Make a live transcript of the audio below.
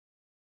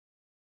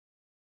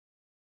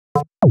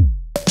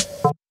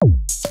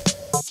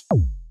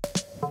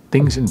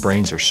things in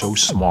brains are so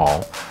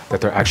small that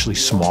they're actually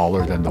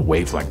smaller than the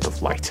wavelength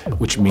of light,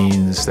 which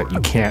means that you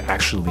can't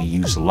actually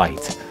use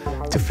light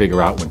to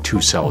figure out when two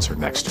cells are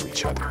next to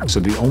each other. So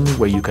the only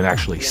way you can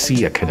actually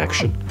see a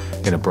connection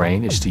in a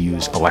brain is to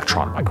use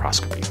electron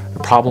microscopy.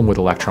 The problem with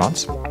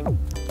electrons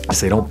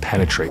is they don't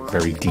penetrate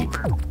very deep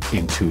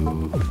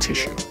into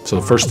tissue. So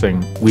the first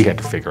thing we had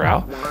to figure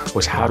out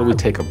was, how do we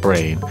take a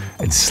brain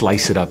and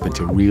slice it up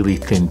into really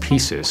thin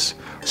pieces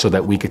so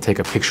that we could take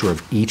a picture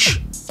of each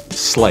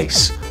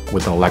slice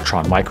with an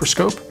electron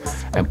microscope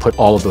and put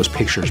all of those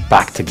pictures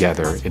back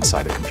together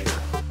inside a computer.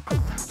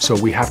 So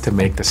we have to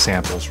make the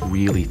samples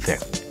really thin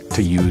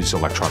to use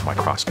electron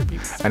microscopy.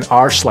 And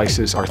our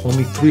slices are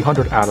only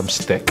 300 atoms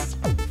thick.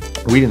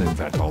 We didn't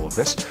invent all of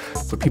this,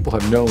 but people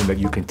have known that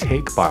you can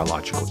take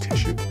biological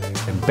tissue,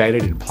 embed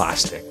it in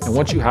plastic, and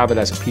once you have it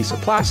as a piece of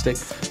plastic,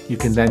 you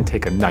can then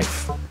take a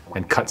knife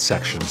and cut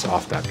sections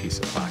off that piece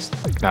of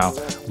plastic. Now,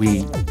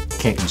 we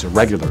can't use a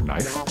regular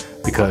knife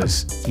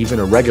because even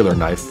a regular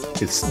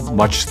knife is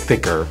much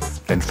thicker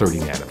than 30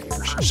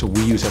 nanometers. So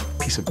we use a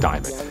piece of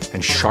diamond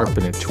and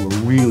sharpen it to a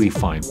really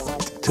fine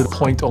point, to the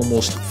point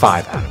almost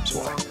 5 atoms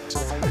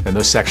wide. And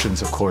those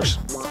sections, of course,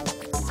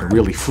 are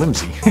really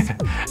flimsy,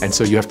 and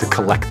so you have to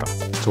collect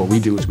them. So what we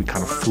do is we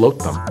kind of float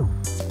them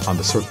on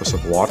the surface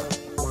of water,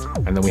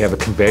 and then we have a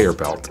conveyor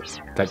belt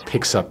that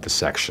picks up the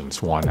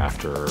sections one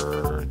after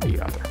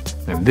the other.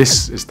 And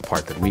this is the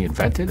part that we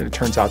invented, and it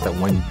turns out that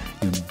when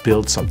you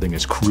build something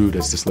as crude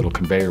as this little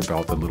conveyor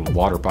belt, a little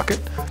water bucket,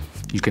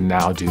 you can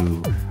now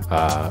do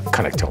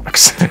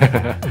connectomics.